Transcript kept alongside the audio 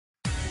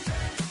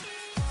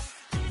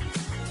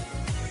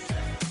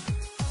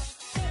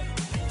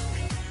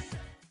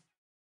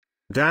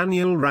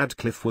Daniel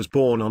Radcliffe was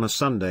born on a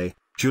Sunday,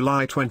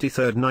 July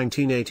 23,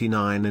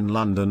 1989 in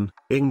London,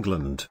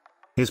 England.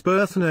 His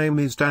birth name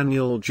is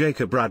Daniel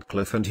Jacob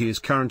Radcliffe and he is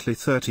currently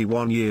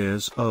 31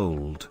 years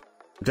old.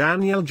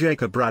 Daniel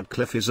Jacob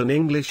Radcliffe is an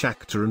English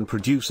actor and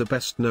producer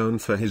best known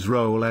for his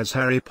role as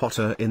Harry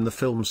Potter in the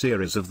film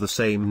series of the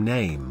same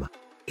name.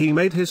 He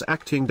made his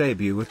acting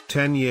debut at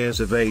 10 years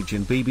of age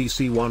in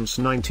BBC One's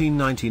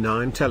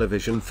 1999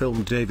 television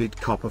film David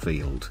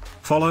Copperfield,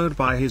 followed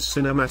by his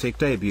cinematic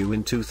debut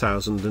in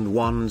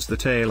 2001's The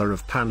Tailor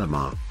of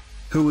Panama.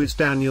 Who is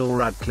Daniel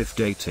Radcliffe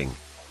dating?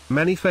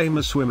 Many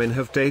famous women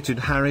have dated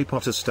Harry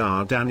Potter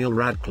star Daniel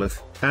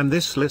Radcliffe, and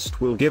this list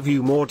will give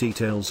you more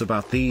details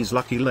about these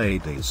lucky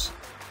ladies.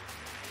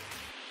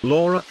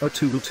 Laura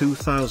O'Toole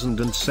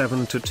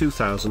 2007 to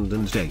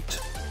 2008.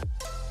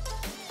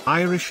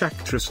 Irish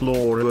actress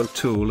Laura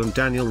O'Toole and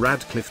Daniel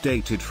Radcliffe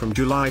dated from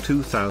July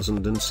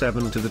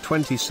 2007 to the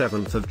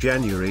 27th of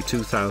January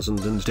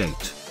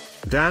 2008.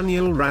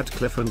 Daniel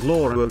Radcliffe and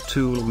Laura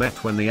O'Toole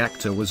met when the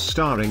actor was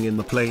starring in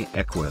the play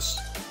Equus.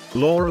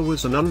 Laura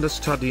was an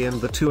understudy and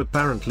the two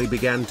apparently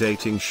began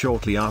dating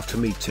shortly after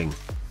meeting.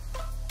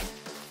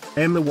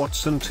 Emma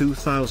Watson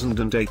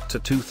 2008 to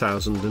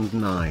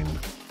 2009.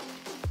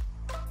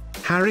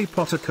 Harry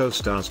Potter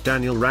co-stars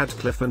Daniel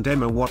Radcliffe and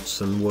Emma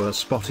Watson were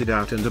spotted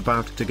out and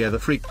about together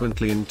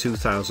frequently in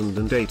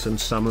 2008 and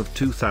some of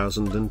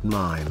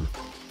 2009.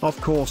 Of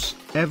course,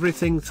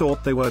 everything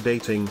thought they were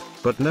dating,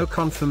 but no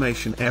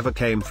confirmation ever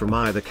came from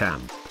either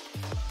camp.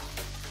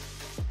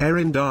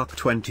 Erin Dark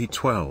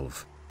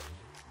 2012.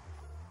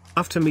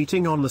 After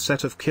meeting on the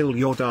set of Kill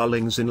Your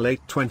Darlings in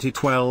late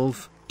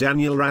 2012,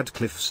 Daniel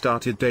Radcliffe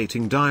started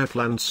dating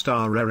Dietland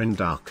star Erin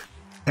Dark.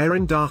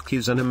 Erin Dark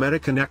is an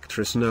American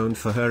actress known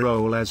for her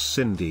role as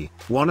Cindy,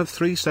 one of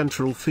three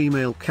central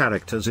female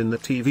characters in the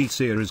TV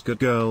series Good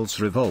Girls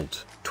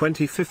Revolt,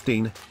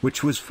 2015,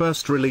 which was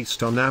first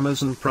released on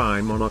Amazon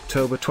Prime on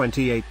October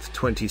 28,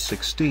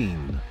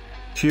 2016.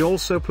 She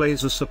also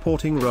plays a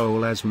supporting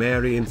role as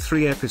Mary in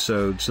 3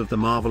 episodes of The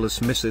Marvelous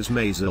Mrs.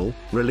 Maisel,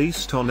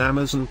 released on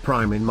Amazon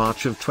Prime in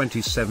March of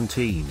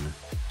 2017.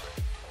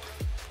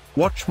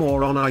 Watch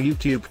more on our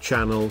YouTube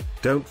channel,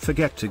 don't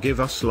forget to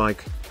give us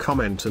like,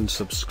 comment and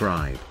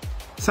subscribe.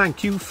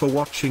 Thank you for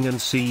watching and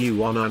see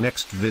you on our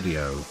next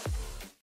video.